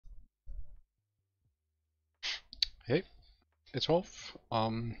Hey, it's Wolf. I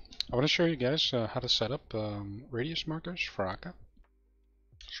want to show you guys how to set up radius markers for Akkha.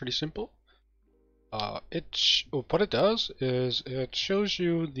 It's pretty simple. What it does is it shows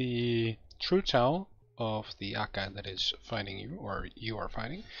you the true tell of the Akkha that is fighting you, or you are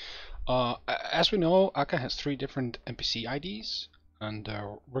fighting. As we know, Akkha has 3 different NPC IDs, and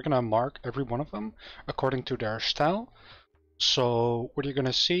we're gonna mark every one of them according to their style. So what you're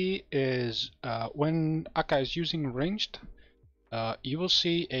gonna see is when Akkha is using ranged, you will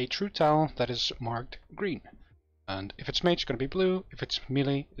see a true tell that is marked green. And if it's mage, it's going to be blue. If it's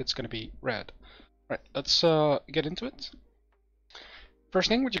melee, it's going to be red. Right, let's get into it. First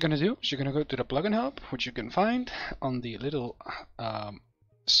thing what you're going to do is you're going to go to the plugin hub, which you can find on the little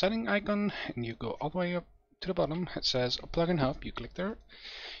setting icon, and you go all the way up to the bottom. It says plugin hub. You click there.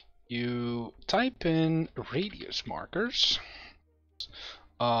 You type in radius markers.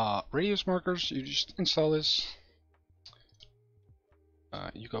 Radius markers, you just install this.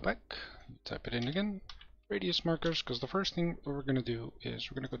 You go back, you type it in again, radius markers, because the first thing we're going to do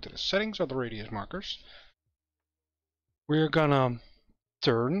is we're going to go to the settings of the radius markers. We're going to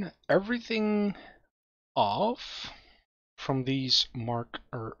turn everything off from these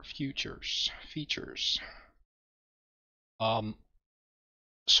marker features.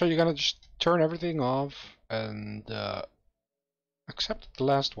 So you're going to just turn everything off and except the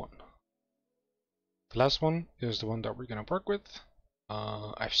last one. The last one is the one that we're going to work with.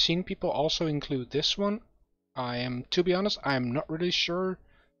 I've seen people also include this one. To be honest, I'm not really sure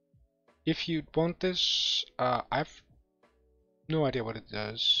if you'd want this. I've no idea what it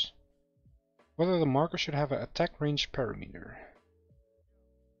does. Whether the marker should have an attack range parameter.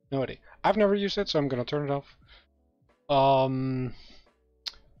 No idea. I've never used it, so I'm gonna turn it off.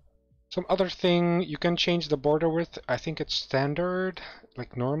 Some other thing, you can change the border width. I think it's standard.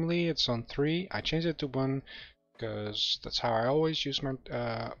 Like normally it's on 3. I changed it to 1. Because that's how I always use my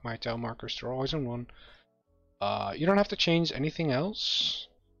my tail markers. They're always on 1. You don't have to change anything else.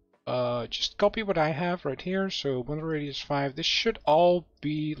 Just copy what I have right here. So when the radius 5, this should all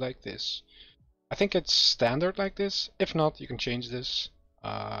be like this. I think it's standard like this. If not, you can change this.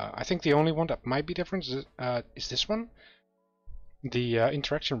 I think the only one that might be different is this one. The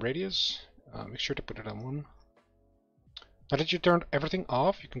interaction radius. Make sure to put it on 1. Now that you turned everything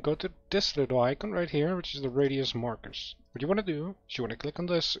off, you can go to this little icon right here, which is the radius markers. What you want to do is you want to click on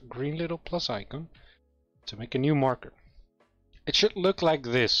this green little plus icon to make a new marker. It should look like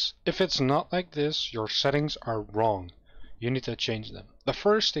this. If it's not like this, your settings are wrong. You need to change them. The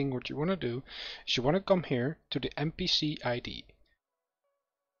first thing what you want to do is you want to come here to the NPC ID.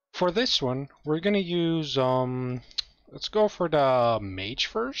 For this one, we're going to use, let's go for the mage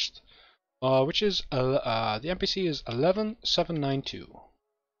first. Which is the NPC is 11792.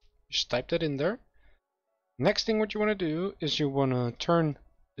 Just type that in there. Next thing what you want to do is you want to turn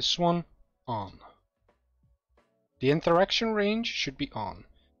this one on. The interaction range should be on.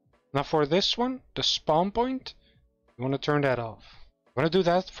 Now for this one, the spawn point, you want to turn that off. You want to do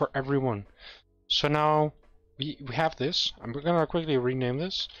that for everyone. So now we have this. I'm gonna quickly rename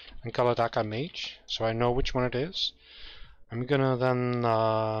this and call it Akkha Mage, so I know which one it is. I'm gonna then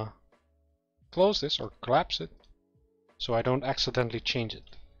close this or collapse it so I don't accidentally change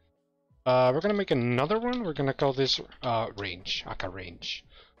it. We're gonna make another one. We're gonna call this range, Akkha range.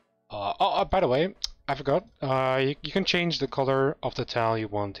 By the way, I forgot. You can change the color of the tile you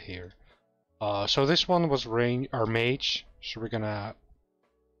want here. So this one was range or mage. So we're gonna. I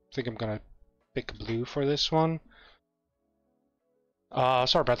think I'm gonna pick blue for this one.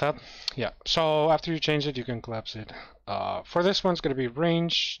 Sorry about that. Yeah, so after you change it, you can collapse it. For this one, it's going to be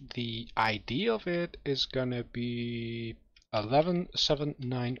range. The ID of it is going to be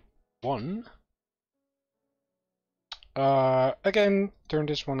 11791. Again, turn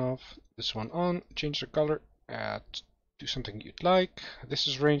this one off, this one on, change the color, do something you'd like. This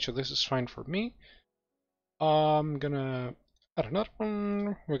is range, so this is fine for me. I'm going to add another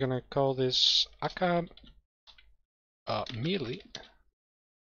one. We're going to call this Akkha melee.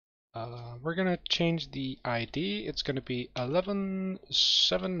 We're gonna change the ID. It's gonna be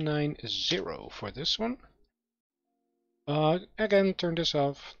 11790 for this one. Again, turn this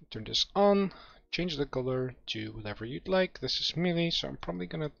off, turn this on, change the color to whatever you'd like. This is melee, so I'm probably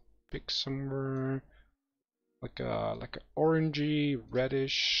gonna pick somewhere like a orangey,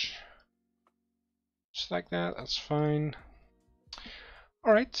 reddish, just like that. That's fine.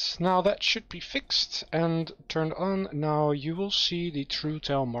 Alright, now that should be fixed and turned on. Now you will see the true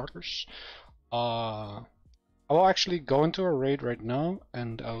tell markers. I will actually go into a raid right now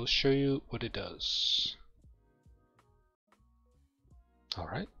and I will show you what it does.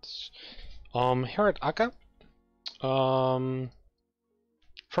 Alright. Here at Akkha, From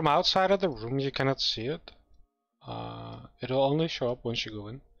outside of the room, you cannot see it. It'll only show up once you go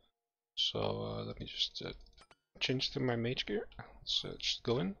in. So let me just change to my mage gear. Let's just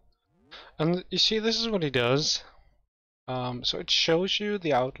go in. And you see, this is what he does. So it shows you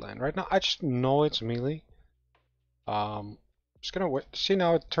the outline. Right now, I just know it's melee. Just gonna wait. See,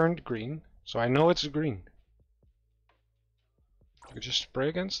 now it turned green, so I know it's green. You just spray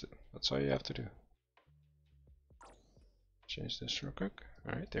against it. That's all you have to do. Change this real quick.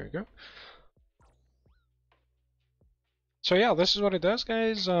 Alright, there we go. So yeah, this is what it does,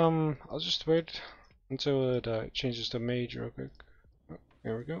 guys. I'll just wait until it changes to mage real quick. Oh,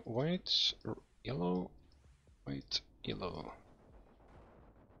 there we go. White, yellow, white, yellow.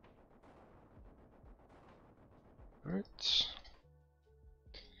 Alright.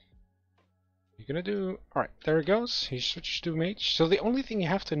 You're gonna do. Alright, there it goes. He switched to mage. So the only thing you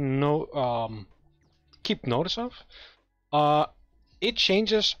have to know, keep notice of, it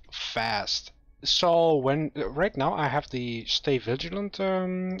changes fast. So when right now I have the stay vigilant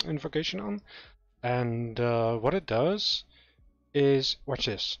invocation on, and what it does is, watch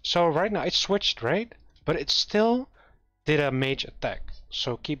this. So right now it switched, right? But it still did a mage attack.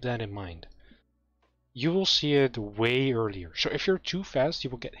 So keep that in mind. You will see it way earlier. So if you're too fast, you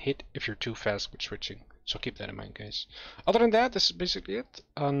will get hit if you're too fast with switching. So keep that in mind, guys. Other than that, this is basically it.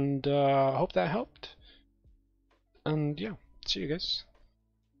 And I hope that helped. And yeah, see you guys.